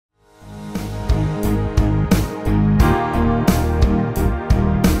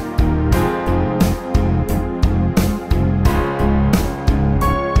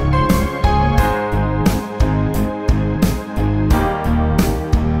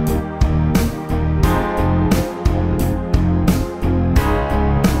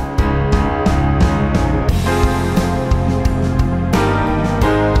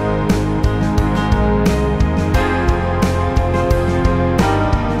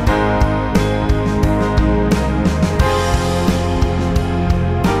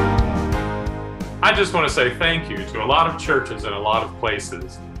I just want to say thank you to a lot of churches and a lot of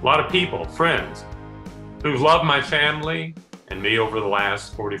places, a lot of people, friends, who've loved my family and me over the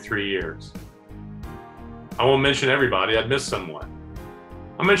last 43 years. I won't mention everybody, I'd miss someone.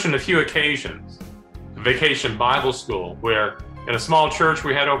 I'll mention a few occasions. Vacation Bible School, where in a small church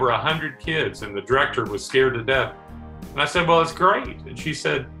we had over 100 kids and the director was scared to death. And I said, well, it's great. And she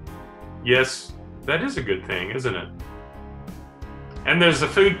said, yes, that is a good thing, isn't it? And there's the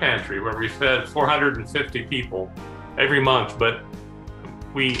food pantry where we fed 450 people every month, but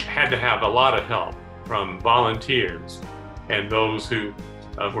we had to have a lot of help from volunteers and those who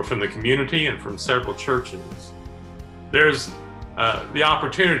were from the community and from several churches. There's the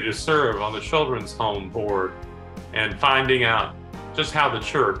opportunity to serve on the Children's Home Board and finding out just how the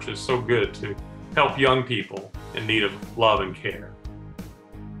church is so good to help young people in need of love and care.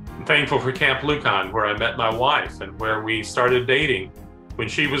 I'm thankful for Camp Lucan, where I met my wife and where we started dating when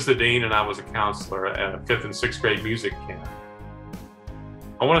she was the dean and I was a counselor at a 5th and 6th grade music camp.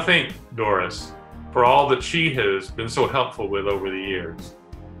 I want to thank Doris for all that she has been so helpful with over the years.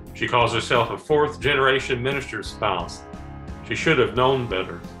 She calls herself a 4th-generation minister's spouse. She should have known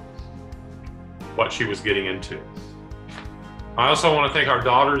better what she was getting into. I also want to thank our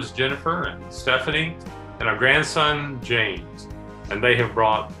daughters, Jennifer and Stephanie, and our grandson, James, and they have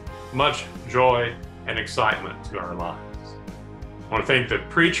brought much joy and excitement to our lives. I want to thank the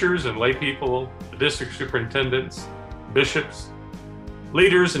preachers and lay people, the district superintendents, bishops,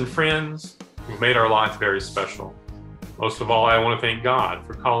 leaders and friends who've made our life very special. Most of all, I want to thank God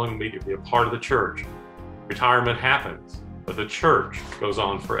for calling me to be a part of the church. Retirement happens, but the church goes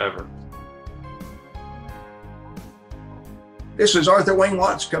on forever. This is Arthur Wayne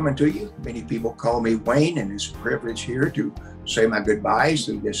Watts coming to you. Many people call me Wayne, and it's a privilege here to say my goodbyes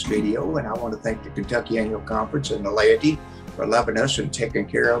through this video. And I want to thank the Kentucky Annual Conference and the laity for loving us and taking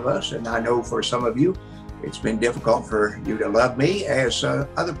care of us. And I know for some of you, it's been difficult for you to love me, as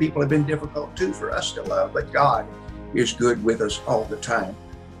other people have been difficult too for us to love, but God is good with us all the time.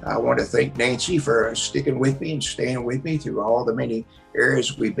 I want to thank Nancy for sticking with me and staying with me through all the many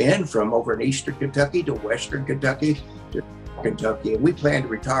areas we've been, from over in Eastern Kentucky to Western Kentucky to Kentucky, and we plan to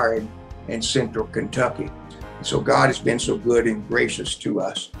retire in Central Kentucky. So God has been so good and gracious to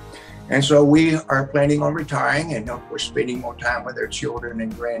us. And so we are planning on retiring, and we're spending more time with our children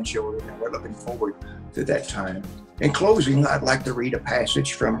and grandchildren, and we're looking forward to that time. In closing, I'd like to read a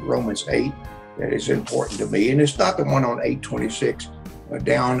passage from Romans 8 that is important to me, and it's not the one on 8:26,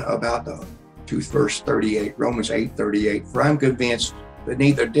 down about to verse 38, Romans 8:38. For I'm convinced that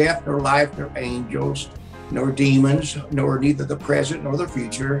neither death nor life nor angels nor demons, nor neither the present nor the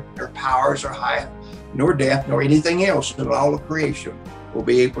future, nor powers or height, nor death, nor anything else in all of creation will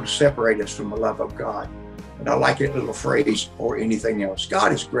be able to separate us from the love of God. And I like that little phrase, or anything else.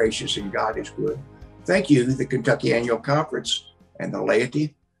 God is gracious and God is good. Thank you, the Kentucky Annual Conference and the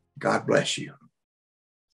laity. God bless you.